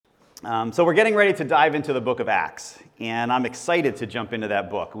So we're getting ready to dive into the book of Acts, and I'm excited to jump into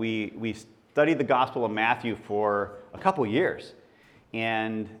that book. We studied the Gospel of Matthew for a couple years,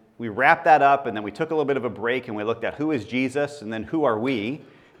 and we wrapped that up, and then we took a little bit of a break, and we looked at who is Jesus, and then who are we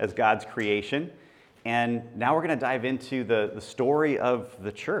as God's creation. And now we're going to dive into the story of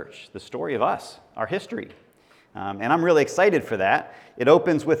the church, the story of us, our history. And I'm really excited for that. It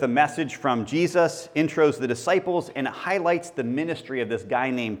opens with a message from Jesus, intros the disciples, and it highlights the ministry of this guy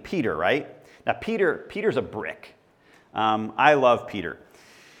named Peter, right? Now, Peter's a brick. I love Peter.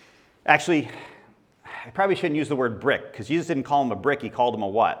 Actually, I probably shouldn't use the word brick, because Jesus didn't call him a brick, he called him a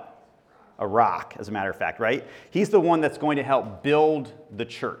what? A rock, as a matter of fact, right? He's the one that's going to help build the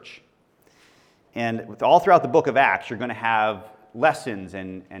church. And all throughout the book of Acts, you're going to have lessons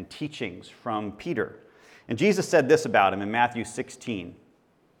and teachings from Peter. And Jesus said this about him in Matthew 16,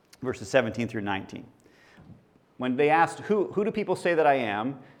 verses 17 through 19. When they asked, who do people say that I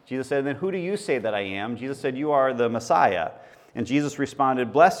am? Jesus said, then who do you say that I am? Jesus said, you are the Messiah. And Jesus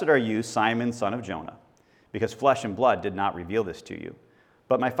responded, blessed are you, Simon, son of Jonah, because flesh and blood did not reveal this to you,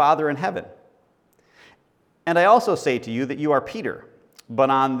 but my Father in heaven. And I also say to you that you are Peter, but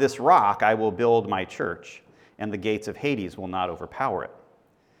on this rock I will build my church, and the gates of Hades will not overpower it.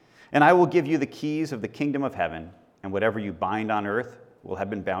 And I will give you the keys of the kingdom of heaven, and whatever you bind on earth will have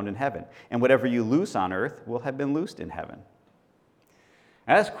been bound in heaven, and whatever you loose on earth will have been loosed in heaven.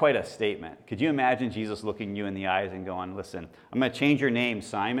 Now, that's quite a statement. Could you imagine Jesus looking you in the eyes and going, listen, I'm going to change your name,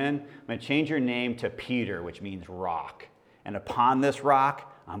 Simon. I'm going to change your name to Peter, which means rock. And upon this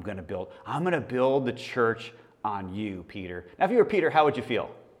rock, I'm going to build the church on you, Peter. Now, if you were Peter, how would you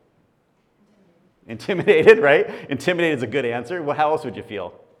feel? Intimidated, right? Intimidated is a good answer. Well, how else would you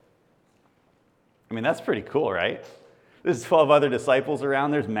feel? I mean, that's pretty cool, right? There's 12 other disciples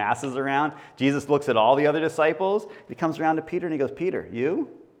around. There's masses around. Jesus looks at all the other disciples. He comes around to Peter and he goes, Peter,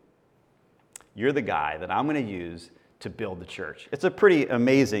 you're the guy that I'm going to use to build the church. It's a pretty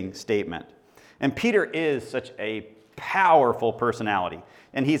amazing statement. And Peter is such a powerful personality,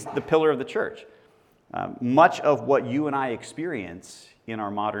 and he's the pillar of the church. Much of what you and I experience in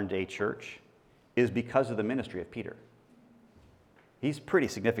our modern day church is because of the ministry of Peter. He's a pretty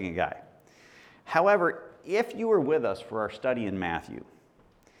significant guy. However, if you were with us for our study in Matthew,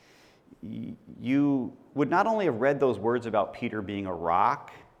 you would not only have read those words about Peter being a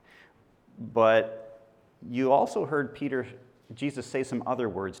rock, but you also heard Jesus say some other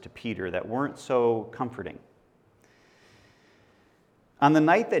words to Peter that weren't so comforting. On the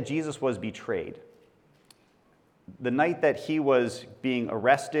night that Jesus was betrayed, the night that he was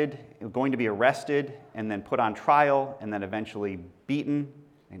going to be arrested, and then put on trial, and then eventually beaten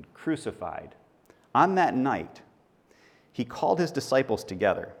and crucified, on that night, he called his disciples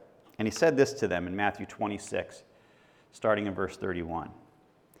together, and he said this to them in Matthew 26, starting in verse 31.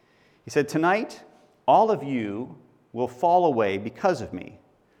 He said, tonight, all of you will fall away because of me,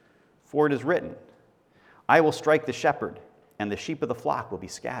 for it is written, I will strike the shepherd, and the sheep of the flock will be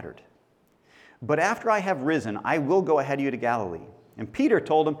scattered. But after I have risen, I will go ahead of you to Galilee. And Peter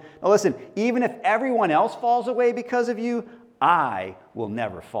told him, now listen, even if everyone else falls away because of you, I will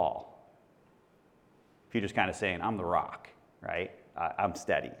never fall. Peter's kind of saying, I'm the rock, right? I'm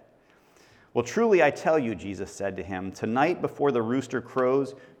steady. Well, truly I tell you, Jesus said to him, tonight before the rooster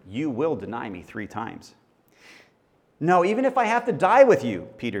crows, you will deny me 3 times. No, even if I have to die with you,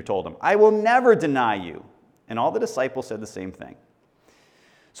 Peter told him, I will never deny you. And all the disciples said the same thing.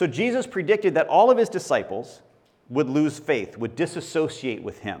 So Jesus predicted that all of his disciples would lose faith, would disassociate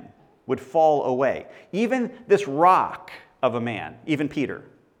with him, would fall away. Even this rock of a man, even Peter,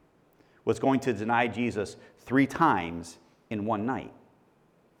 was going to deny Jesus 3 times in one night.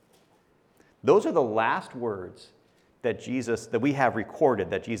 Those are the last words that we have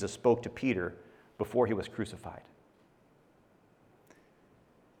recorded that Jesus spoke to Peter before he was crucified.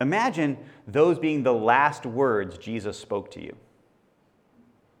 Imagine those being the last words Jesus spoke to you.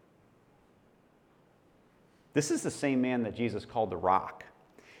 This is the same man that Jesus called the rock.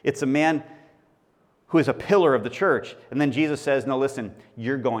 It's a man who is a pillar of the church. And then Jesus says, no, listen,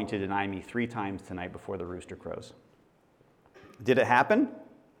 you're going to deny me 3 times tonight before the rooster crows. Did it happen?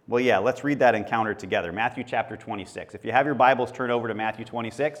 Well, yeah, let's read that encounter together. Matthew chapter 26. If you have your Bibles, turn over to Matthew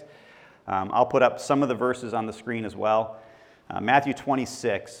 26. I'll put up some of the verses on the screen as well. Matthew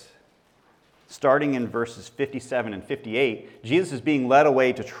 26, starting in verses 57 and 58, Jesus is being led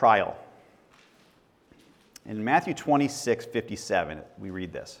away to trial. In Matthew 26, 57, we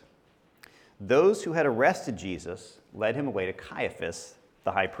read this. Those who had arrested Jesus led him away to Caiaphas,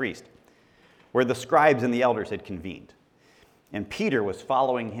 the high priest, where the scribes and the elders had convened. And Peter was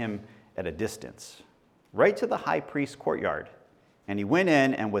following him at a distance, right to the high priest's courtyard. And he went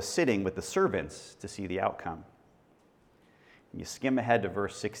in and was sitting with the servants to see the outcome. And you skim ahead to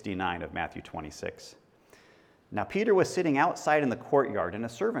verse 69 of Matthew 26. Now Peter was sitting outside in the courtyard, and a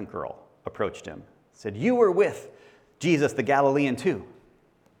servant girl approached him, said, "You were with Jesus the Galilean too."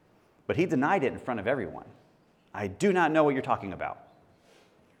 But he denied it in front of everyone. "I do not know what you're talking about."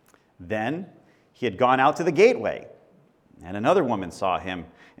 Then he had gone out to the gateway, and another woman saw him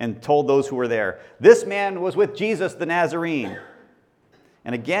and told those who were there, "This man was with Jesus the Nazarene."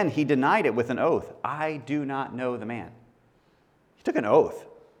 And again he denied it with an oath, "I do not know the man." He took an oath.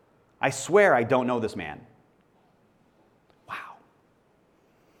 "I swear I don't know this man." Wow.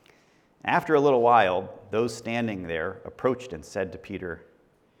 After a little while, those standing there approached and said to Peter,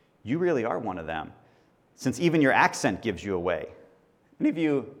 "You really are one of them, since even your accent gives you away." Any of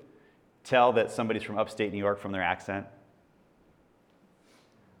you tell that somebody's from upstate New York from their accent?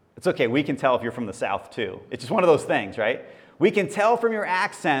 It's okay, we can tell if you're from the South too. It's just one of those things, right? We can tell from your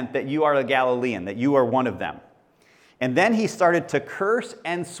accent that you are a Galilean, that you are one of them. And then he started to curse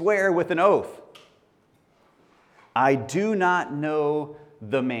and swear with an oath. "I do not know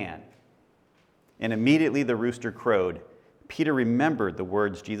the man." And immediately the rooster crowed. Peter remembered the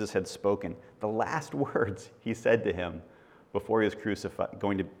words Jesus had spoken, the last words he said to him before he was crucified,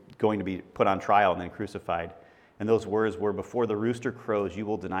 going to be put on trial and then crucified. And those words were, "Before the rooster crows, you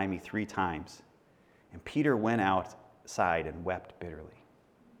will deny me 3 times." And Peter went outside and wept bitterly.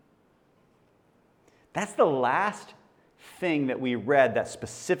 That's the last thing that we read that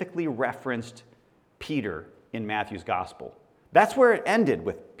specifically referenced Peter in Matthew's gospel. That's where it ended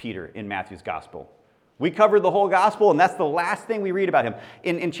with Peter in Matthew's gospel. We covered the whole gospel, and that's the last thing we read about him.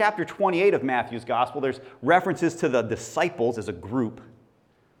 In chapter 28 of Matthew's gospel, there's references to the disciples as a group,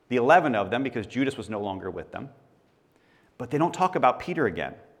 the 11 of them, because Judas was no longer with them. But they don't talk about Peter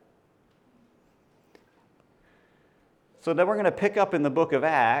again. So then we're going to pick up in the book of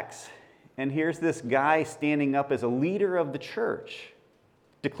Acts, and here's this guy standing up as a leader of the church,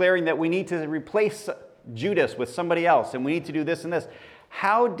 declaring that we need to replace Judas with somebody else, and we need to do this and this.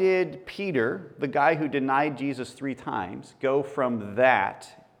 How did Peter, the guy who denied Jesus 3 times, go from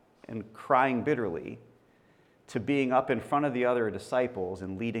that and crying bitterly to being up in front of the other disciples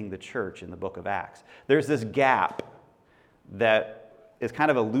and leading the church in the book of Acts? There's this gap that is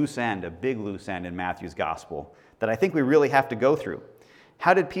kind of a loose end, a big loose end in Matthew's gospel that I think we really have to go through.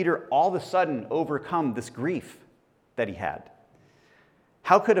 How did Peter all of a sudden overcome this grief that he had?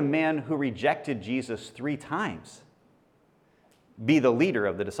 How could a man who rejected Jesus 3 times be the leader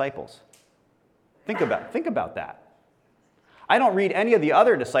of the disciples? Think about that. I don't read any of the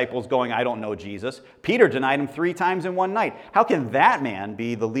other disciples going, "I don't know Jesus." Peter denied him 3 times in one night. How can that man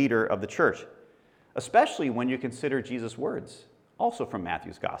be the leader of the church? Especially when you consider Jesus' words, also from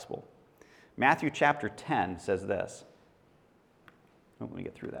Matthew's gospel. Matthew chapter 10 says this. Let me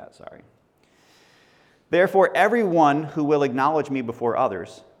get through that, sorry. "Therefore, everyone who will acknowledge me before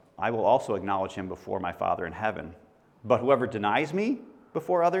others, I will also acknowledge him before my Father in heaven. But whoever denies me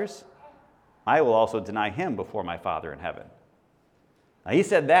before others, I will also deny him before my Father in heaven." Now, he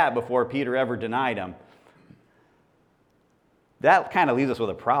said that before Peter ever denied him. That kind of leaves us with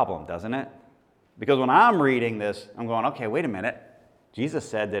a problem, doesn't it? Because when I'm reading this, I'm going, okay, wait a minute. Jesus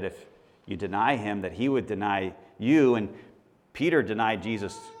said that if you deny him, that he would deny you, and Peter denied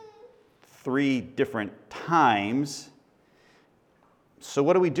Jesus 3 different times. So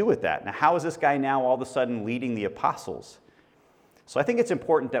what do we do with that? Now, how is this guy now all of a sudden leading the apostles? So I think it's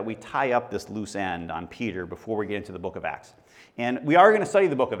important that we tie up this loose end on Peter before we get into the book of Acts. And we are going to study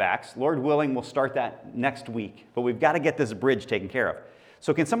the book of Acts. Lord willing, we'll start that next week. But we've got to get this bridge taken care of.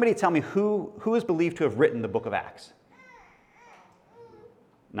 So can somebody tell me who is believed to have written the book of Acts?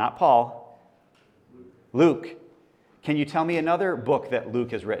 Not Paul. Luke. Can you tell me another book that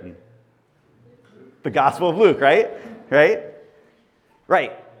Luke has written? The Gospel of Luke, right?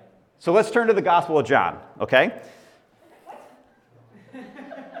 Right. So let's turn to the Gospel of John, okay?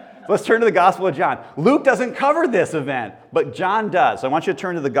 Let's turn to the Gospel of John. Luke doesn't cover this event, but John does. So I want you to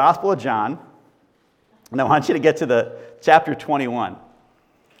turn to the Gospel of John, and I want you to get to the chapter 21.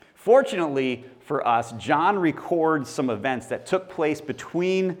 Fortunately for us, John records some events that took place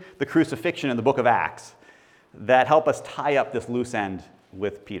between the crucifixion and the book of Acts that help us tie up this loose end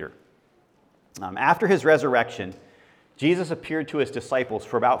with Peter. After his resurrection, Jesus appeared to his disciples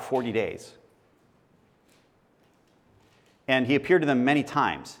for about 40 days. And he appeared to them many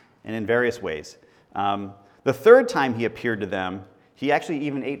times and in various ways. The 3rd time he appeared to them, he actually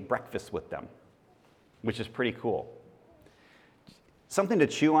even ate breakfast with them, which is pretty cool. Something to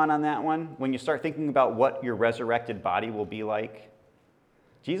chew on that one, when you start thinking about what your resurrected body will be like.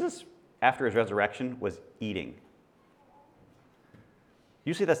 Jesus, after his resurrection, was eating.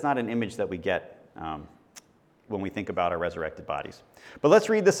 Usually that's not an image that we get when we think about our resurrected bodies. But let's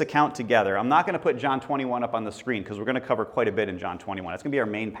read this account together. I'm not going to put John 21 up on the screen because we're going to cover quite a bit in John 21. It's going to be our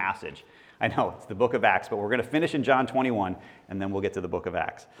main passage. I know, it's the book of Acts, but we're going to finish in John 21, and then we'll get to the book of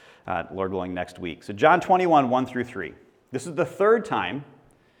Acts, Lord willing, next week. So John 21, 1 through 3. This is the third time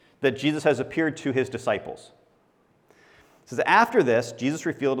that Jesus has appeared to his disciples. It says, after this, Jesus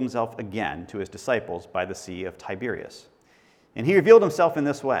revealed himself again to his disciples by the Sea of Tiberias. And he revealed himself in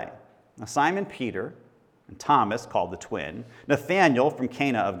this way. Now, Simon Peter and Thomas, called the twin, Nathanael from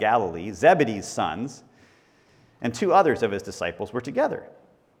Cana of Galilee, Zebedee's sons, and two others of his disciples were together.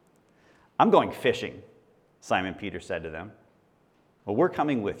 I'm going fishing, Simon Peter said to them. Well, we're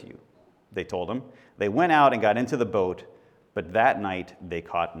coming with you, they told him. They went out and got into the boat, but that night they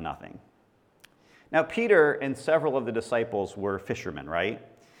caught nothing. Now, Peter and several of the disciples were fishermen, right?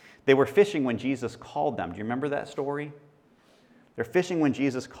 They were fishing when Jesus called them. Do you remember that story? They're fishing when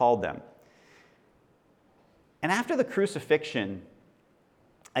Jesus called them. And after the crucifixion,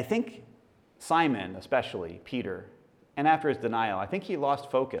 I think Simon, especially Peter, and after his denial, I think he lost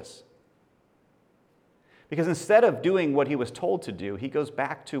focus. Because instead of doing what he was told to do, he goes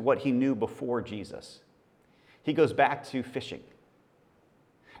back to what he knew before Jesus. He goes back to fishing.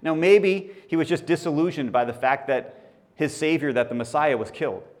 Now, maybe he was just disillusioned by the fact that his Savior, that the Messiah, was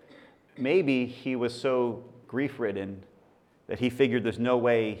killed. Maybe he was so grief-ridden that he figured there's no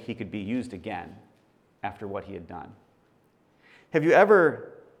way he could be used again after what he had done. Have you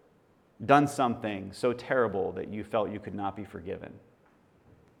ever done something so terrible that you felt you could not be forgiven?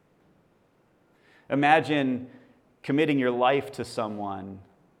 Imagine committing your life to someone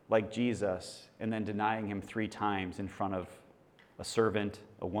like Jesus and then denying him 3 times in front of a servant,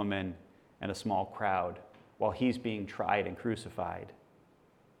 a woman, and a small crowd while he's being tried and crucified.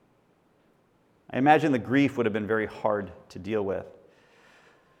 I imagine the grief would have been very hard to deal with.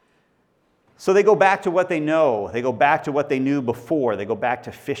 So they go back to what they know. They go back to what they knew before. They go back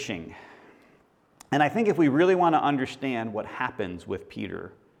to fishing. And I think if we really want to understand what happens with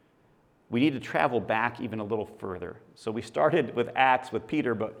Peter, we need to travel back even a little further. So we started with Acts with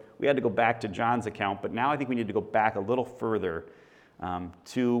Peter, but we had to go back to John's account. But now I think we need to go back a little further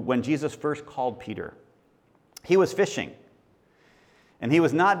to when Jesus first called Peter. He was fishing. And he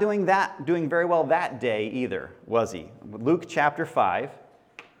was not doing very well that day either, was he? Luke chapter 5,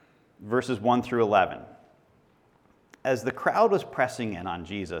 verses 1 through 11. As the crowd was pressing in on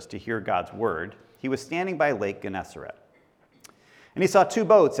Jesus to hear God's word, he was standing by Lake Gennesaret. And he saw 2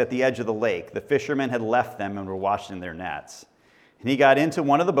 boats at the edge of the lake. The fishermen had left them and were washing their nets. And he got into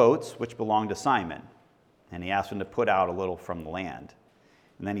one of the boats, which belonged to Simon, and he asked him to put out a little from the land.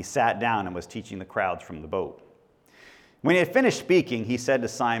 And then he sat down and was teaching the crowds from the boat. When he had finished speaking, he said to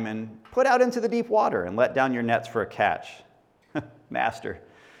Simon, "Put out into the deep water and let down your nets for a catch." "Master,"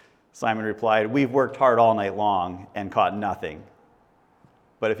 Simon replied, "we've worked hard all night long and caught nothing.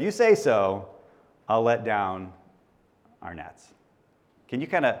 But if you say so, I'll let down our nets." Can you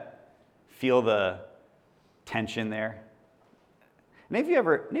kind of feel the tension there? Any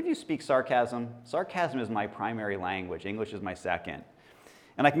of you speak sarcasm? Sarcasm is my primary language. English is my second.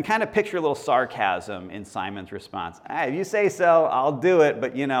 And I can kind of picture a little sarcasm in Simon's response. "Hey, if you say so, I'll do it.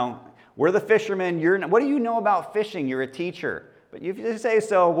 But, we're the fishermen. What do you know about fishing? You're a teacher. But if you say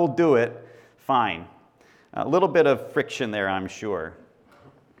so, we'll do it. Fine." A little bit of friction there, I'm sure.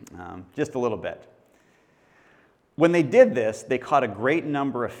 Just a little bit. When they did this, they caught a great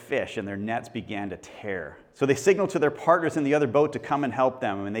number of fish, and their nets began to tear. So they signaled to their partners in the other boat to come and help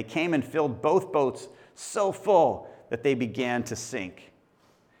them. And they came and filled both boats so full that they began to sink.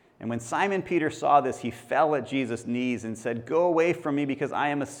 And when Simon Peter saw this, he fell at Jesus' knees and said, "Go away from me, because I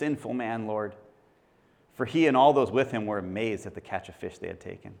am a sinful man, Lord." For he and all those with him were amazed at the catch of fish they had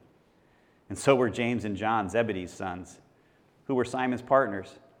taken. And so were James and John, Zebedee's sons, who were Simon's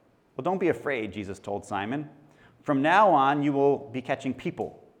partners. "Well, don't be afraid," Jesus told Simon. "From now on, you will be catching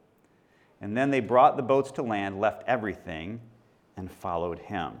people." And then they brought the boats to land, left everything, and followed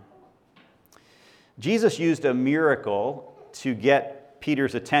him. Jesus used a miracle to get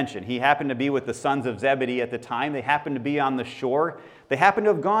Peter's attention. He happened to be with the sons of Zebedee at the time. They happened to be on the shore. They happened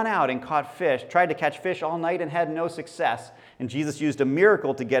to have gone out and caught fish, tried to catch fish all night and had no success. And Jesus used a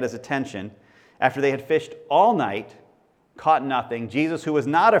miracle to get his attention. After they had fished all night, caught nothing, Jesus, who was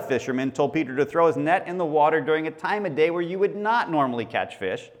not a fisherman, told Peter to throw his net in the water during a time of day where you would not normally catch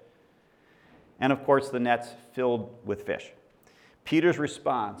fish. And of course, the nets filled with fish. Peter's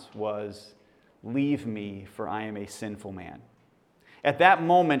response was, "Leave me, for I am a sinful man." At that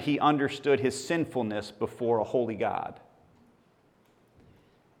moment, he understood his sinfulness before a holy God.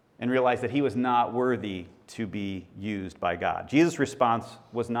 and realized that he was not worthy to be used by God. Jesus' response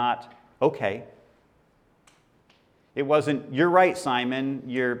was not, okay. It wasn't, you're right, Simon,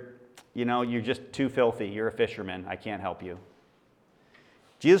 you're just too filthy. You're a fisherman. I can't help you.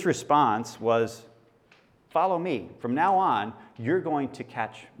 Jesus' response was, follow me. From now on, you're going to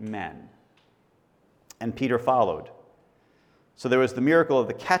catch men. And Peter followed. So there was the miracle of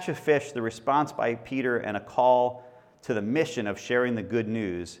the catch of fish, the response by Peter, and a call to the mission of sharing the good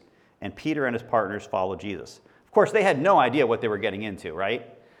news. And Peter and his partners followed Jesus. Of course, they had no idea what they were getting into, right?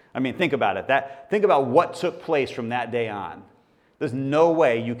 I mean, think about it. Think about what took place from that day on. There's no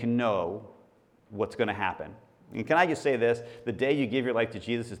way you can know what's going to happen. And can I just say this? The day you give your life to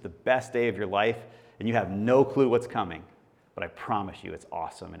Jesus is the best day of your life, and you have no clue what's coming. But I promise you, it's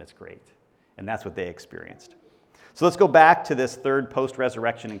awesome and it's great. And that's what they experienced. So let's go back to this third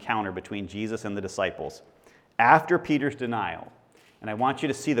post-resurrection encounter between Jesus and the disciples after Peter's denial. And I want you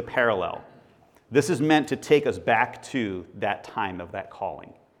to see the parallel. This is meant to take us back to that time of that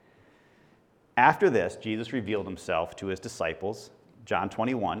calling. After this, Jesus revealed himself to his disciples, John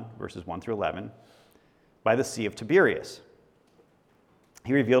 21, verses 1 through 11, by the Sea of Tiberias.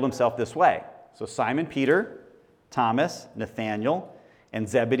 He revealed himself this way. So Simon Peter, Thomas, Nathanael, and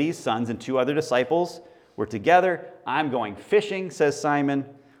Zebedee's sons and 2 other disciples were together. I'm going fishing, says Simon.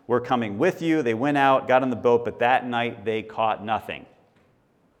 We're coming with you. They went out, got in the boat, but that night they caught nothing.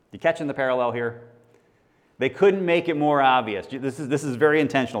 You catching the parallel here? They couldn't make it more obvious. This is very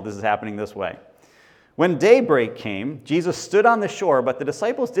intentional. This is happening this way. When daybreak came, Jesus stood on the shore, but the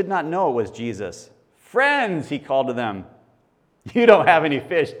disciples did not know it was Jesus. Friends, he called to them, you don't have any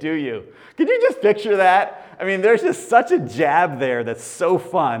fish, do you? Could you just picture that? I mean, there's just such a jab there that's so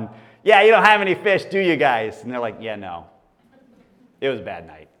fun. Yeah, you don't have any fish, do you guys? And they're like, yeah, no. It was a bad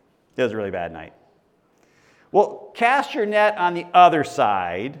night. It was a really bad night. Well, cast your net on the other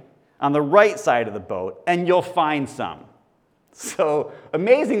side, on the right side of the boat, and you'll find some. So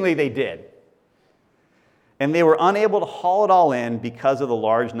amazingly, they did. And they were unable to haul it all in because of the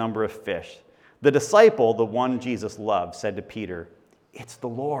large number of fish. The disciple, the one Jesus loved, said to Peter, it's the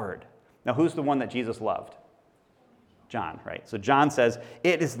Lord. Now, who's the one that Jesus loved? John, right? So John says,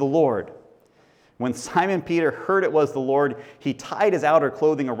 it is the Lord. When Simon Peter heard it was the Lord, he tied his outer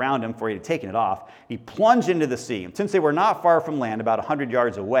clothing around him, for he had taken it off. He plunged into the sea. And since they were not far from land, about 100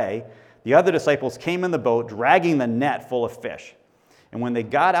 yards away, the other disciples came in the boat, dragging the net full of fish. And when they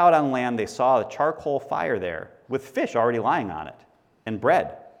got out on land, they saw a charcoal fire there, with fish already lying on it, and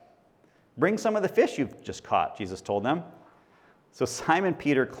bread. Bring some of the fish you've just caught, Jesus told them. So Simon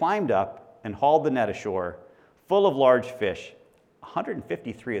Peter climbed up and hauled the net ashore, full of large fish,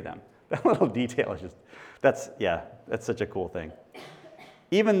 153 of them. That little detail is just, that's such a cool thing.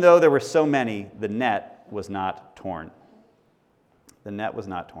 Even though there were so many, the net was not torn. The net was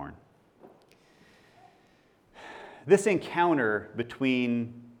not torn. This encounter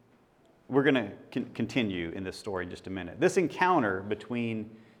between, we're going to continue in this story in just a minute. This encounter between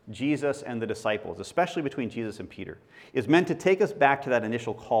Jesus and the disciples, especially between Jesus and Peter, is meant to take us back to that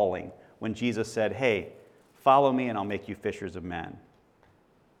initial calling when Jesus said, hey, follow me and I'll make you fishers of men.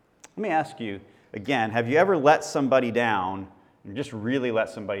 Let me ask you again, have you ever let somebody down, and just really let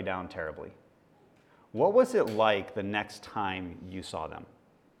somebody down terribly? What was it like the next time you saw them?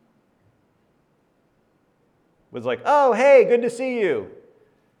 Was like, oh, hey, good to see you.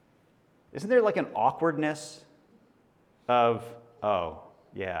 Isn't there like an awkwardness of, oh,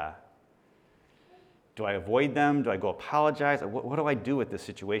 yeah. Do I avoid them? Do I go apologize? What do I do with this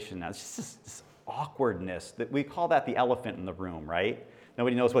situation now? It's just this awkwardness. That we call that the elephant in the room, right?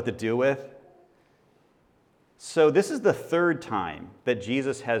 Nobody knows what to do with. So this is the third time that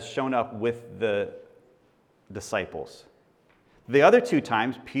Jesus has shown up with the disciples. The other 2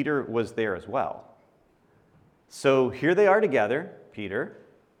 times, Peter was there as well. So here they are together, Peter,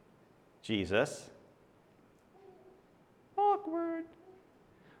 Jesus. Awkward.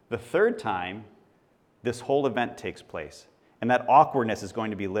 The third time, this whole event takes place, and that awkwardness is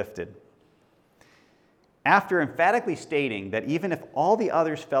going to be lifted. After emphatically stating that even if all the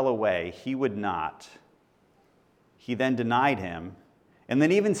others fell away, he would not, he then denied him, and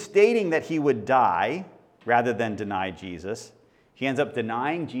then even stating that he would die rather than deny Jesus, he ends up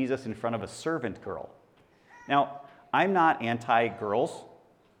denying Jesus in front of a servant girl. Now, I'm not anti-girls.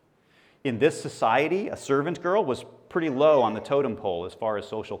 In this society, a servant girl was pretty low on the totem pole as far as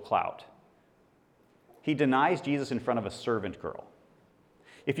social clout. He denies Jesus in front of a servant girl.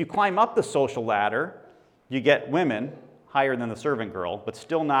 If you climb up the social ladder, you get women higher than the servant girl, but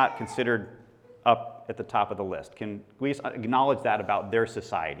still not considered up at the top of the list. Can we acknowledge that about their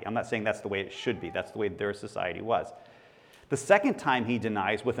society? I'm not saying that's the way it should be. That's the way their society was. The second time he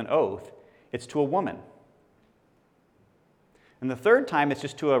denies with an oath, it's to a woman. And the third time, it's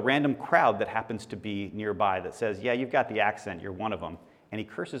just to a random crowd that happens to be nearby that says, yeah, you've got the accent, you're one of them. And he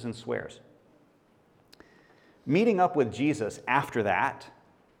curses and swears. Meeting up with Jesus after that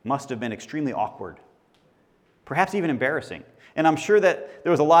must have been extremely awkward, perhaps even embarrassing. And I'm sure that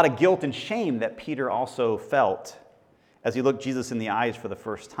there was a lot of guilt and shame that Peter also felt as he looked Jesus in the eyes for the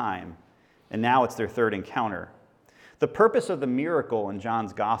first time. And now it's their third encounter. The purpose of the miracle in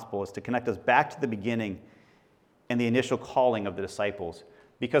John's gospel is to connect us back to the beginning and the initial calling of the disciples.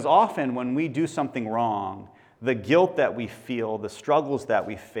 Because often when we do something wrong, the guilt that we feel, the struggles that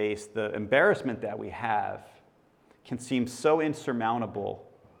we face, the embarrassment that we have can seem so insurmountable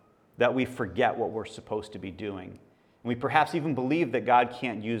that we forget what we're supposed to be doing. And we perhaps even believe that God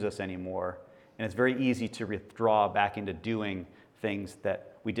can't use us anymore. And it's very easy to withdraw back into doing things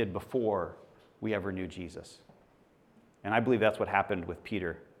that we did before we ever knew Jesus. And I believe that's what happened with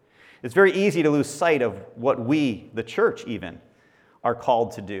Peter. It's very easy to lose sight of what we, the church even, are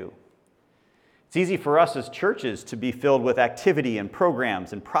called to do. It's easy for us as churches to be filled with activity and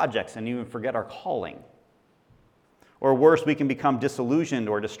programs and projects and even forget our calling. Or worse, we can become disillusioned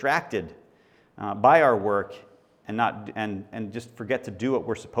or distracted by our work and just forget to do what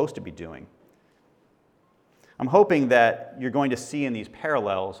we're supposed to be doing. I'm hoping that you're going to see in these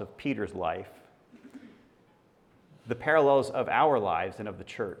parallels of Peter's life the parallels of our lives and of the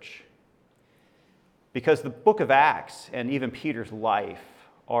church. Because the book of Acts and even Peter's life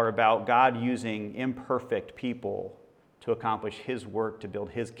are about God using imperfect people to accomplish his work to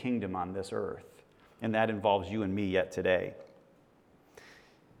build his kingdom on this earth. And that involves you and me yet today.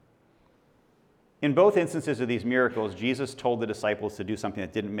 In both instances of these miracles, Jesus told the disciples to do something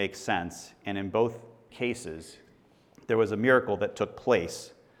that didn't make sense. And in both cases, there was a miracle that took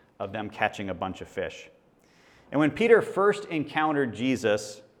place of them catching a bunch of fish. And when Peter first encountered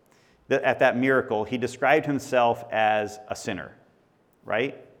Jesus at that miracle, he described himself as a sinner,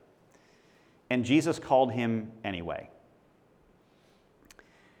 right? And Jesus called him anyway.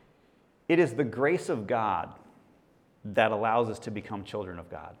 It is the grace of God that allows us to become children of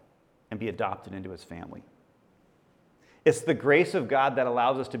God and be adopted into his family. It's the grace of God that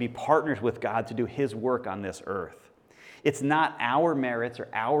allows us to be partners with God to do his work on this earth. It's not our merits or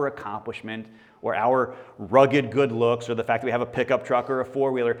our accomplishment or our rugged good looks or the fact that we have a pickup truck or a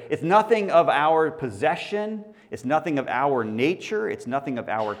four-wheeler. It's nothing of our possession. It's nothing of our nature. It's nothing of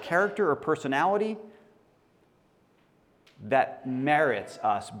our character or personality that merits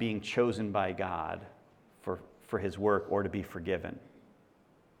us being chosen by God for his work or to be forgiven.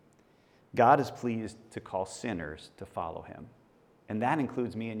 God is pleased to call sinners to follow him, and that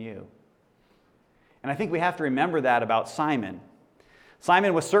includes me and you. And I think we have to remember that about Simon.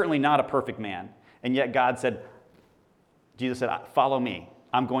 Simon was certainly not a perfect man, and yet Jesus said, follow me.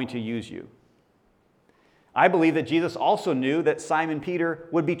 I'm going to use you. I believe that Jesus also knew that Simon Peter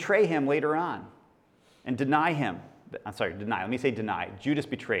would betray him later on and deny him. Let me say deny. Judas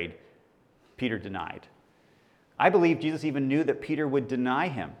betrayed, Peter denied. I believe Jesus even knew that Peter would deny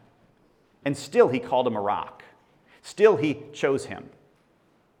him, and still he called him a rock. Still he chose him.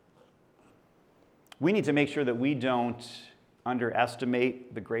 We need to make sure that we don't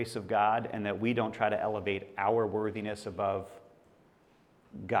underestimate the grace of God and that we don't try to elevate our worthiness above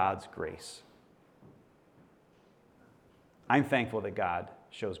God's grace. I'm thankful that God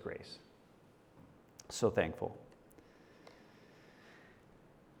shows grace. So thankful.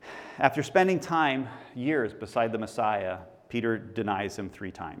 After spending years beside the Messiah, Peter denies him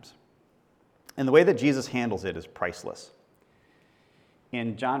 3 times. And the way that Jesus handles it is priceless.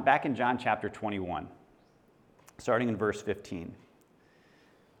 Back in John chapter 21, starting in verse 15.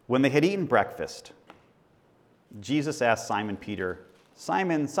 When they had eaten breakfast, Jesus asked Simon Peter,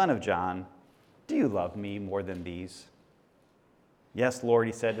 "Simon, son of John, do you love me more than these?" "Yes, Lord,"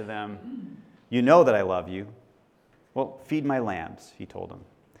 he said to them. "You know that I love you." "Well, feed my lambs," he told him.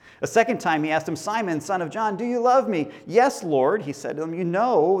 A second time he asked him, "Simon, son of John, do you love me?" "Yes, Lord," he said to him. "You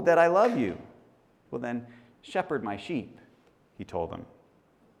know that I love you." "Well then, shepherd my sheep," he told him.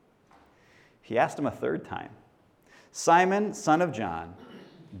 He asked him a third time, "Simon, son of John,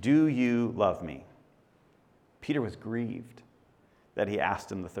 do you love me?" Peter was grieved that he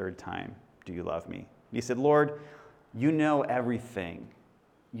asked him the third time, "Do you love me?" And he said, "Lord, you know everything.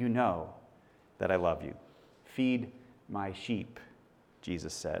 You know that I love you. Feed my sheep,"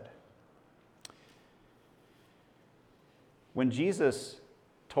 Jesus said. When Jesus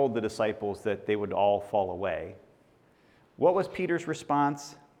told the disciples that they would all fall away, what was Peter's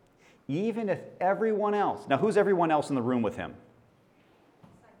response? Even if everyone else, now who's everyone else in the room with him?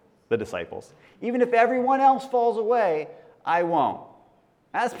 The disciples. Even if everyone else falls away, I won't.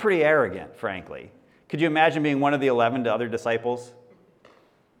 That's pretty arrogant, frankly. Could you imagine being one of the 11 to other disciples?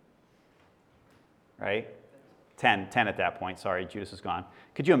 Right? 10 at that point. Sorry, Judas is gone.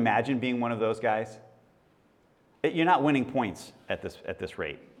 Could you imagine being one of those guys? You're not winning points at this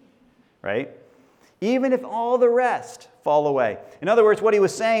rate, right? Even if all the rest fall away. In other words, what he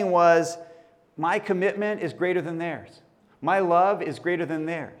was saying was, my commitment is greater than theirs. My love is greater than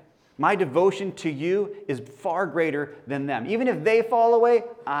theirs. My devotion to you is far greater than them. Even if they fall away,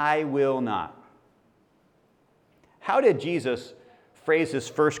 I will not. How did Jesus phrase his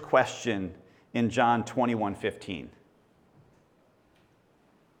first question in John 21:15?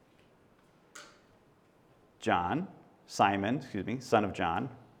 John, Simon, son of John,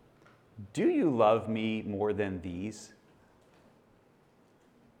 do you love me more than these?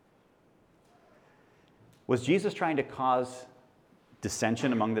 Was Jesus trying to cause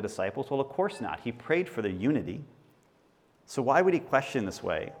dissension among the disciples? Well, of course not. He prayed for their unity. So why would he question this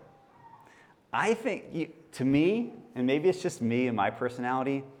way? I think, to me, and maybe it's just me and my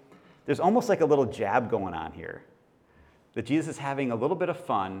personality, there's almost like a little jab going on here. That Jesus is having a little bit of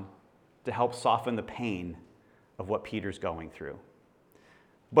fun to help soften the pain of what Peter's going through.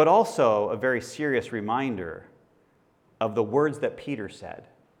 But also a very serious reminder of the words that Peter said.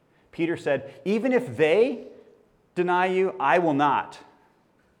 Peter said, even if they deny you, I will not.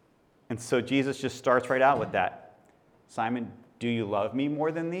 And so Jesus just starts right out with that. Simon, do you love me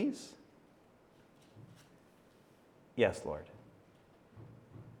more than these? Yes, Lord.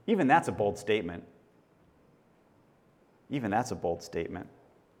 Even that's a bold statement. Even that's a bold statement.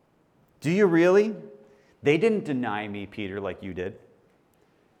 Do you really? They didn't deny me, Peter, like you did.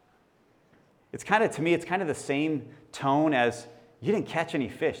 To me, it's kind of the same tone as, you didn't catch any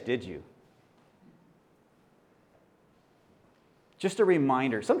fish, did you? Just a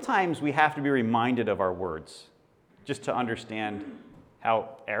reminder. Sometimes we have to be reminded of our words just to understand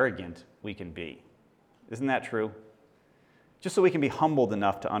how arrogant we can be. Isn't that true? Just so we can be humbled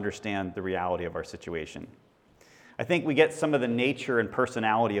enough to understand the reality of our situation. I think we get some of the nature and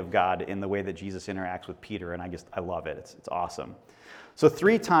personality of God in the way that Jesus interacts with Peter, and I love it. It's awesome. So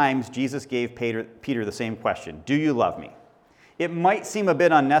 3 times Jesus gave Peter the same question, do you love me? It might seem a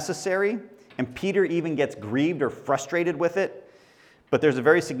bit unnecessary, and Peter even gets grieved or frustrated with it, but there's a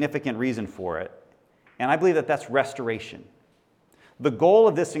very significant reason for it, and I believe that that's restoration. The goal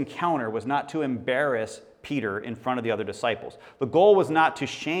of this encounter was not to embarrass Peter in front of the other disciples. The goal was not to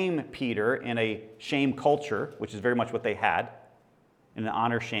shame Peter in a shame culture, which is very much what they had, in an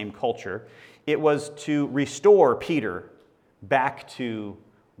honor-shame culture. It was to restore Peter back to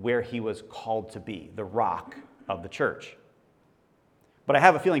where he was called to be, the rock of the church. But I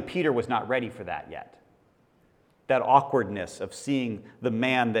have a feeling Peter was not ready for that yet. That awkwardness of seeing the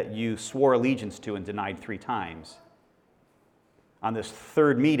man that you swore allegiance to and denied 3 times on this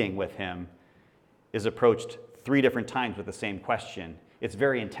 3rd meeting with him is approached 3 different times with the same question. It's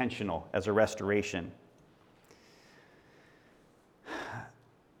very intentional as a restoration.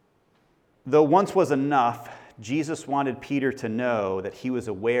 Though once was enough, Jesus wanted Peter to know that he was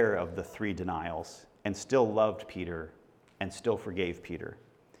aware of the 3 denials and still loved Peter and still forgave Peter.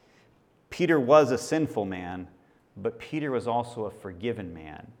 Peter was a sinful man, but Peter was also a forgiven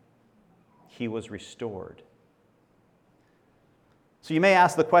man. He was restored. So you may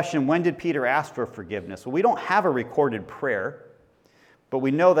ask the question, when did Peter ask for forgiveness? Well, we don't have a recorded prayer, but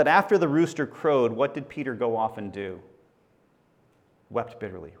we know that after the rooster crowed, what did Peter go off and do? Wept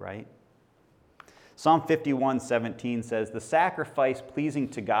bitterly, right? Psalm 51:17 says, the sacrifice pleasing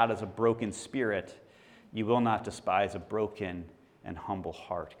to God is a broken spirit. You will not despise a broken and humble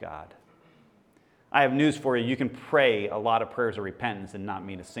heart, God. I have news for you. You can pray a lot of prayers of repentance and not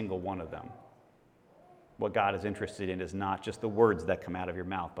mean a single one of them. What God is interested in is not just the words that come out of your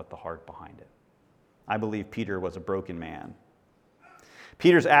mouth, but the heart behind it. I believe Peter was a broken man.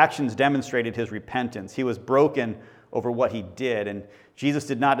 Peter's actions demonstrated his repentance. He was broken over what he did, and Jesus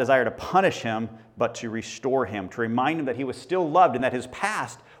did not desire to punish him, but to restore him, to remind him that he was still loved and that his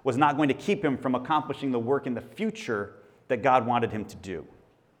past was not going to keep him from accomplishing the work in the future that God wanted him to do.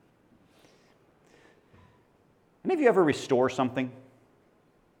 Any of you ever restore something?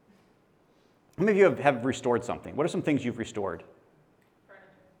 How many of you have restored something? What are some things you've restored?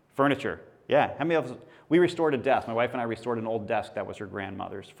 Furniture. Yeah. How many of us? We restored a desk. My wife and I restored an old desk that was her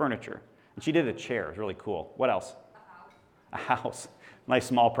grandmother's. Furniture. And she did a chair. It was really cool. What else? A house. Nice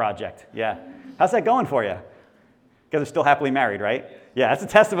small project. Yeah. How's that going for you? You guys are still happily married, right? Yeah, that's a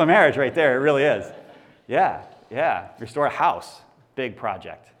test of a marriage right there. It really is. Yeah. Restore a house. Big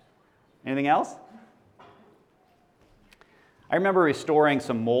project. Anything else? I remember restoring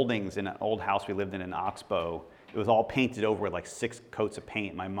some moldings in an old house we lived in Oxbow, It was all painted over with like 6 coats of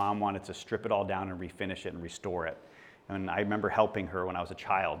paint. My mom wanted to strip it all down and refinish it and restore it. And I remember helping her when I was a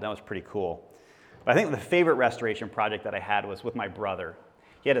child. That was pretty cool. But I think the favorite restoration project that I had was with my brother.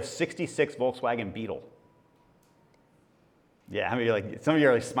 He had a 66 Volkswagen Beetle. Yeah, some of you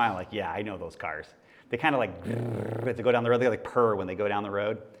are like smiling like, yeah, I know those cars. They kind of like to go down the road. They like purr when they go down the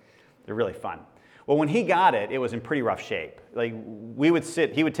road. They're really fun. Well, when he got it, it was in pretty rough shape. Like he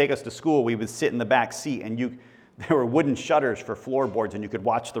would take us to school. We would sit in the back seat, and there were wooden shutters for floorboards, and you could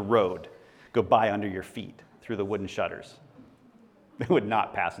watch the road go by under your feet through the wooden shutters. They would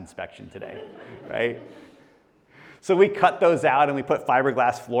not pass inspection today, right? So we cut those out, and we put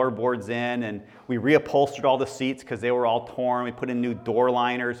fiberglass floorboards in, and we reupholstered all the seats because they were all torn. We put in new door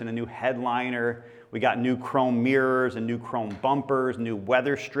liners and a new headliner. We got new chrome mirrors and new chrome bumpers, new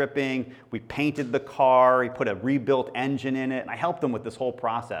weather stripping. We painted the car. We put a rebuilt engine in it, and I helped him with this whole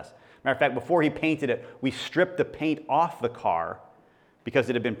process. Matter of fact, before he painted it, we stripped the paint off the car because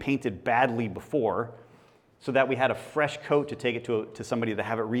it had been painted badly before, so that we had a fresh coat to take it to somebody to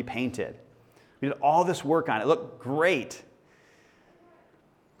have it repainted. We did all this work on it. It looked great.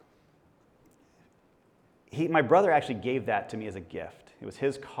 My brother actually gave that to me as a gift. It was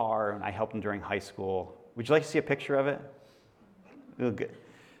his car, and I helped him during high school. Would you like to see a picture of it? It looked good.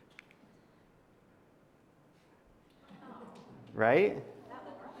 Right?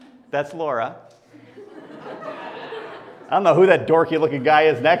 That's Laura. I don't know who that dorky looking guy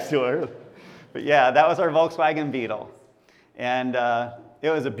is next to her. But yeah, that was our Volkswagen Beetle. And it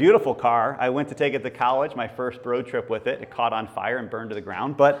was a beautiful car. I went to take it to college, my first road trip with it. It caught on fire and burned to the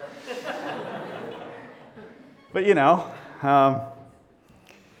ground. But you know,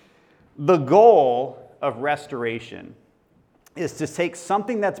 the goal of restoration is to take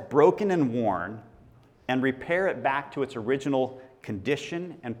something that's broken and worn and repair it back to its original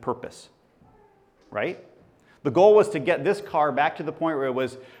condition and purpose, right? The goal was to get this car back to the point where it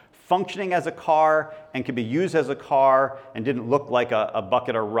was functioning as a car and could be used as a car and didn't look like a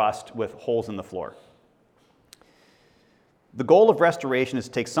bucket of rust with holes in the floor. The goal of restoration is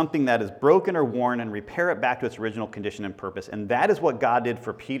to take something that is broken or worn and repair it back to its original condition and purpose. And that is what God did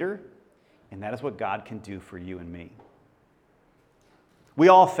for Peter, and that is what God can do for you and me. We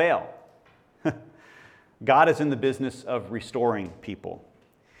all fail. God is in the business of restoring people.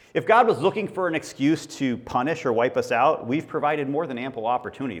 If God was looking for an excuse to punish or wipe us out, we've provided more than ample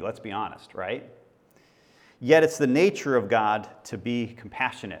opportunity, let's be honest, right? Yet it's the nature of God to be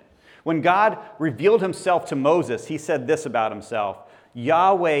compassionate. When God revealed himself to Moses, he said this about himself: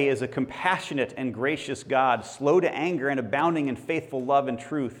 Yahweh is a compassionate and gracious God, slow to anger and abounding in faithful love and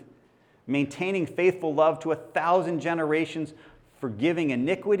truth, maintaining faithful love to 1,000 generations, forgiving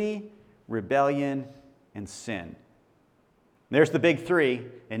iniquity, rebellion, and sin. There's the big 3: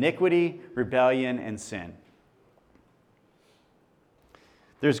 iniquity, rebellion, and sin.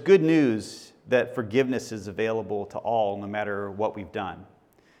 There's good news that forgiveness is available to all, no matter what we've done.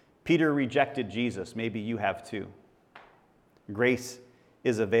 Peter rejected Jesus. Maybe you have too. Grace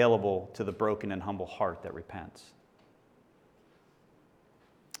is available to the broken and humble heart that repents.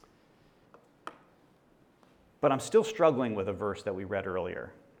 But I'm still struggling with a verse that we read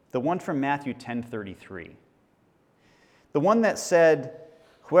earlier, the one from Matthew 10:33. The one that said,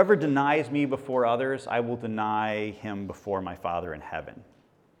 "Whoever denies me before others, I will deny him before my Father in heaven."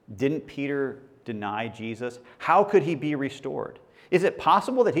 Didn't Peter deny Jesus? How could he be restored? Is it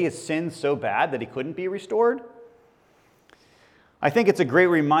possible that he has sinned so bad that he couldn't be restored? I think it's a great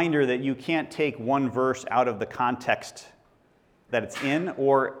reminder that you can't take one verse out of the context that it's in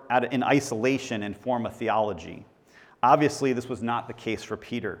or in isolation and form a theology. Obviously, this was not the case for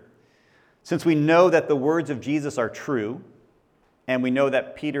Peter. Since we know that the words of Jesus are true, and we know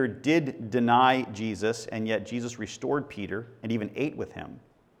that Peter did deny Jesus, and yet Jesus restored Peter and even ate with him,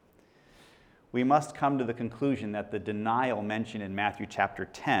 we must come to the conclusion that the denial mentioned in Matthew chapter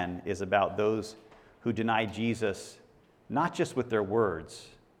 10 is about those who deny Jesus not just with their words,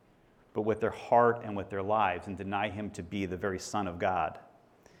 but with their heart and with their lives, and deny him to be the very Son of God.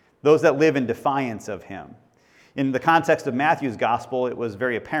 Those that live in defiance of him. In the context of Matthew's gospel, it was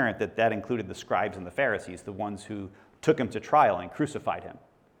very apparent that that included the scribes and the Pharisees, the ones who took him to trial and crucified him.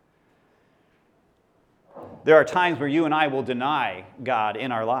 There are times where you and I will deny God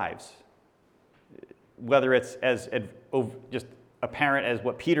in our lives, whether it's as just apparent as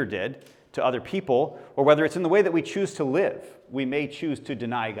what Peter did to other people, or whether it's in the way that we choose to live. We may choose to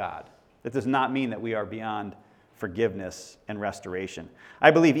deny God. That does not mean that we are beyond forgiveness and restoration. I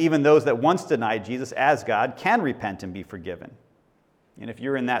believe even those that once denied Jesus as God can repent and be forgiven. And if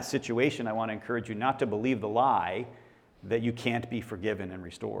you're in that situation, I want to encourage you not to believe the lie that you can't be forgiven and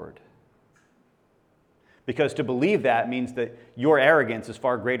restored. Because to believe that means that your arrogance is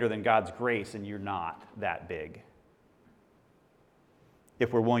far greater than God's grace, and you're not that big.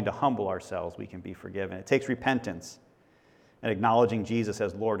 If we're willing to humble ourselves, we can be forgiven. It takes repentance and acknowledging Jesus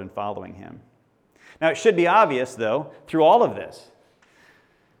as Lord and following him. Now, it should be obvious, though, through all of this,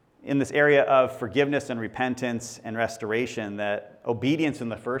 in this area of forgiveness and repentance and restoration, that obedience in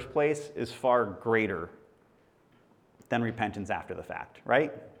the first place is far greater than repentance after the fact,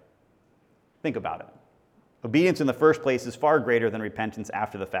 right? Think about it. Obedience in the first place is far greater than repentance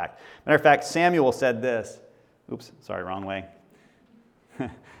after the fact. Matter of fact, Samuel said this. Oops, sorry, wrong way. Got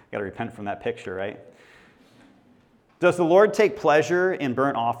to repent from that picture, right? Does the Lord take pleasure in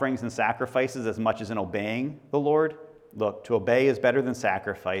burnt offerings and sacrifices as much as in obeying the Lord? Look, to obey is better than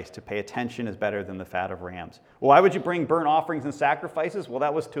sacrifice. To pay attention is better than the fat of rams. Well, why would you bring burnt offerings and sacrifices? Well,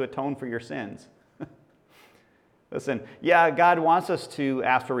 that was to atone for your sins. Listen, yeah, God wants us to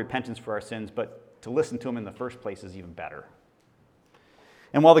ask for repentance for our sins, but to listen to him in the first place is even better.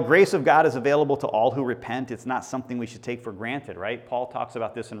 And while the grace of God is available to all who repent, it's not something we should take for granted, right? Paul talks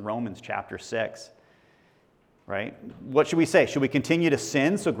about this in Romans chapter 6, right? What should we say? Should we continue to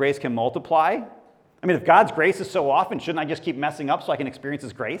sin so grace can multiply? I mean, if God's grace is so often, shouldn't I just keep messing up so I can experience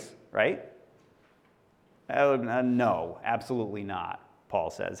his grace, right? No, absolutely not, Paul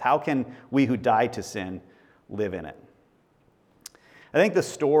says. How can we who died to sin live in it? I think the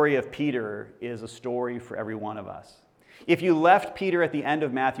story of Peter is a story for every one of us. If you left Peter at the end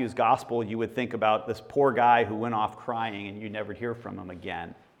of Matthew's gospel, you would think about this poor guy who went off crying and you'd never hear from him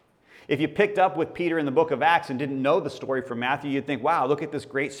again. If you picked up with Peter in the book of Acts and didn't know the story from Matthew, you'd think, wow, look at this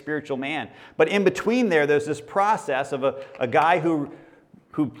great spiritual man. But in between there's this process of a guy who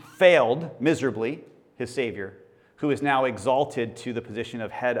failed miserably, his Savior, who is now exalted to the position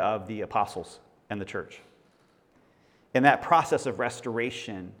of head of the apostles and the church. And that process of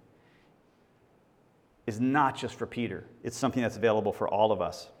restoration is not just for Peter. It's something that's available for all of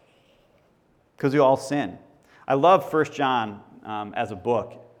us. Because we all sin. I love 1 John as a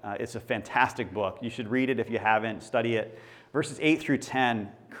book. It's a fantastic book. You should read it if you haven't, study it. Verses 8 through 10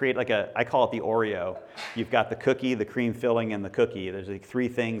 create I call it the Oreo. You've got the cookie, the cream filling, and the cookie. There's like three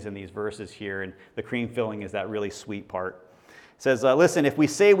things in these verses here, and the cream filling is that really sweet part. It says, listen, if we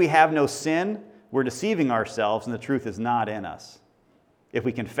say we have no sin, we're deceiving ourselves, and the truth is not in us. If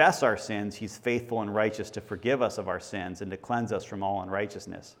we confess our sins, he's faithful and righteous to forgive us of our sins and to cleanse us from all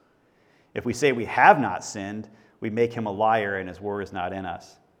unrighteousness. If we say we have not sinned, we make him a liar and his word is not in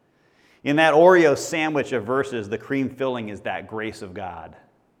us. In that Oreo sandwich of verses, the cream filling is that grace of God.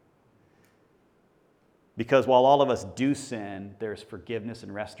 Because while all of us do sin, there's forgiveness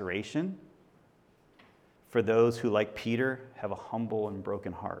and restoration for those who, like Peter, have a humble and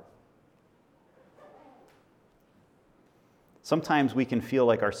broken heart. Sometimes we can feel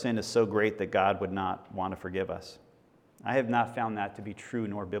like our sin is so great that God would not want to forgive us. I have not found that to be true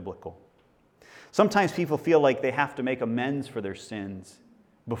nor biblical. Sometimes people feel like they have to make amends for their sins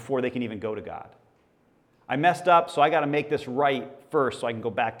before they can even go to God. I messed up, so I got to make this right first so I can go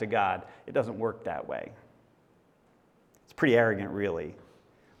back to God. It doesn't work that way. It's pretty arrogant, really.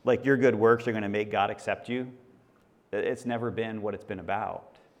 Like your good works are going to make God accept you. It's never been what it's been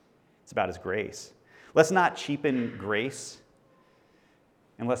about. It's about his grace. Let's not cheapen grace.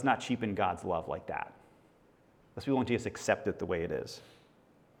 And let's not cheapen God's love like that. Let's be willing to just accept it the way it is.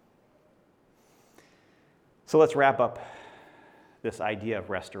 So let's wrap up this idea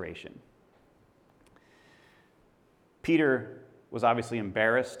of restoration. Peter was obviously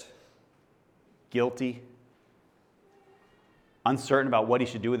embarrassed, guilty, uncertain about what he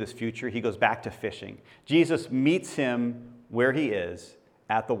should do with his future. He goes back to fishing. Jesus meets him where he is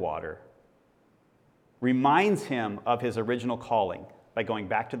at the water, reminds him of his original calling by going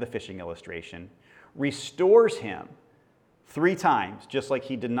back to the fishing illustration, restores him 3 times, just like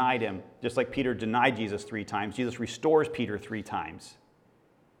he denied him, just like Peter denied Jesus 3 times. Jesus restores Peter 3 times.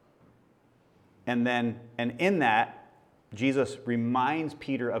 And in that, Jesus reminds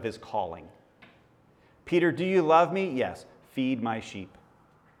Peter of his calling. Peter, do you love me? Yes. Feed my sheep.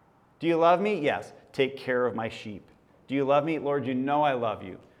 Do you love me? Yes. Take care of my sheep. Do you love me? Lord, you know I love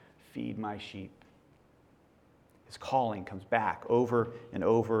you. Feed my sheep. His calling comes back over and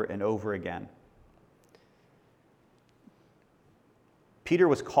over and over again. Peter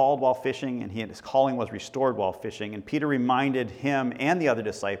was called while fishing, and his calling was restored while fishing. And Peter reminded him and the other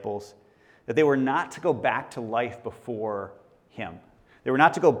disciples that they were not to go back to life before him. They were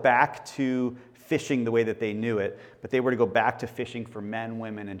not to go back to fishing the way that they knew it, but they were to go back to fishing for men,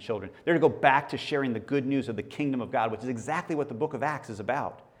 women, and children. They're to go back to sharing the good news of the kingdom of God, which is exactly what the book of Acts is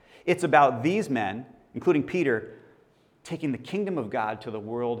about. It's about these men, including Peter, taking the kingdom of God to the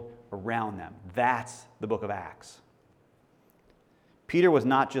world around them. That's the book of Acts. Peter was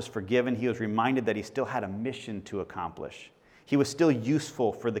not just forgiven, he was reminded that he still had a mission to accomplish. He was still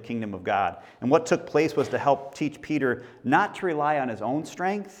useful for the kingdom of God. And what took place was to help teach Peter not to rely on his own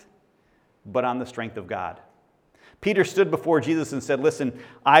strength, but on the strength of God. Peter stood before Jesus and said, listen,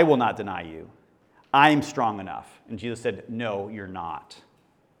 I will not deny you. I'm strong enough. And Jesus said, no, you're not.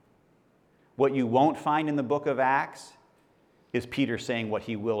 What you won't find in the book of Acts is Peter saying what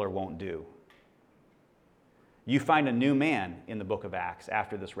he will or won't do. You find a new man in the book of Acts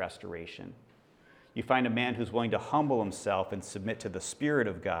after this restoration. You find a man who's willing to humble himself and submit to the Spirit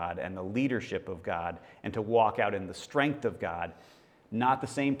of God and the leadership of God and to walk out in the strength of God. Not the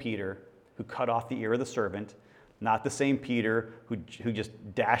same Peter who cut off the ear of the servant. Not the same Peter who just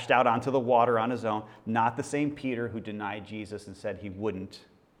dashed out onto the water on his own. Not the same Peter who denied Jesus and said he wouldn't.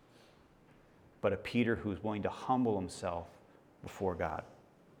 But a Peter who's willing to humble himself before God.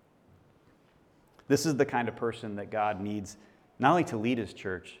 This is the kind of person that God needs not only to lead his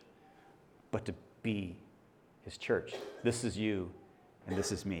church, but to be his church. This is you, and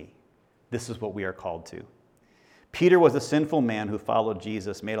this is me. This is what we are called to. Peter was a sinful man who followed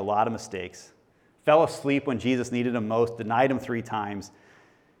Jesus, made a lot of mistakes, fell asleep when Jesus needed him most, denied him 3 times,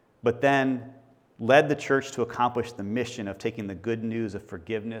 but then led the church to accomplish the mission of taking the good news of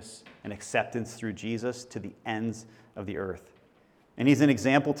forgiveness and acceptance through Jesus to the ends of the earth. And he's an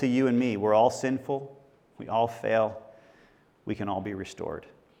example to you and me. We're all sinful. We all fail. We can all be restored.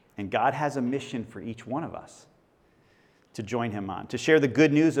 And God has a mission for each one of us to join him on, to share the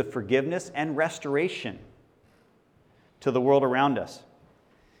good news of forgiveness and restoration to the world around us.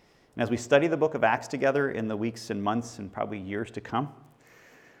 And as we study the book of Acts together in the weeks and months and probably years to come,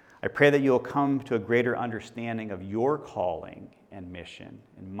 I pray that you'll come to a greater understanding of your calling and mission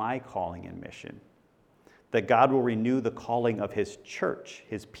and my calling and mission. That God will renew the calling of his church,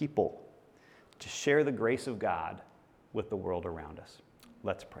 his people, to share the grace of God with the world around us.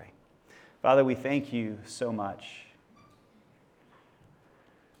 Let's pray. Father, we thank you so much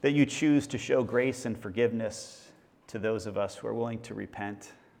that you choose to show grace and forgiveness to those of us who are willing to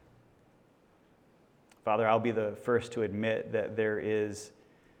repent. Father, I'll be the first to admit that there is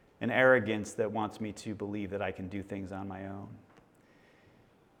an arrogance that wants me to believe that I can do things on my own.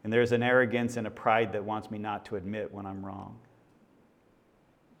 And there's an arrogance and a pride that wants me not to admit when I'm wrong.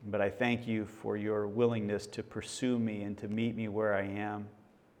 But I thank you for your willingness to pursue me and to meet me where I am,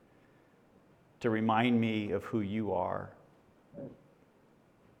 to remind me of who you are,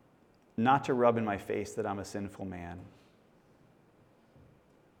 not to rub in my face that I'm a sinful man,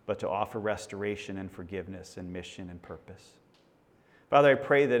 but to offer restoration and forgiveness and mission and purpose. Father, I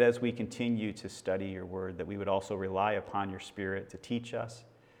pray that as we continue to study your word, that we would also rely upon your Spirit to teach us,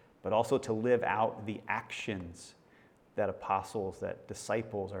 but also to live out the actions that apostles, that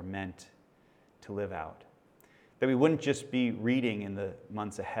disciples are meant to live out. That we wouldn't just be reading in the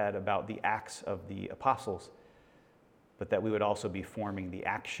months ahead about the acts of the apostles, but that we would also be forming the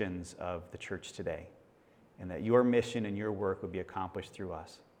actions of the church today, and that your mission and your work would be accomplished through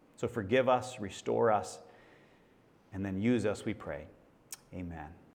us. So forgive us, restore us, and then use us, we pray. Amen.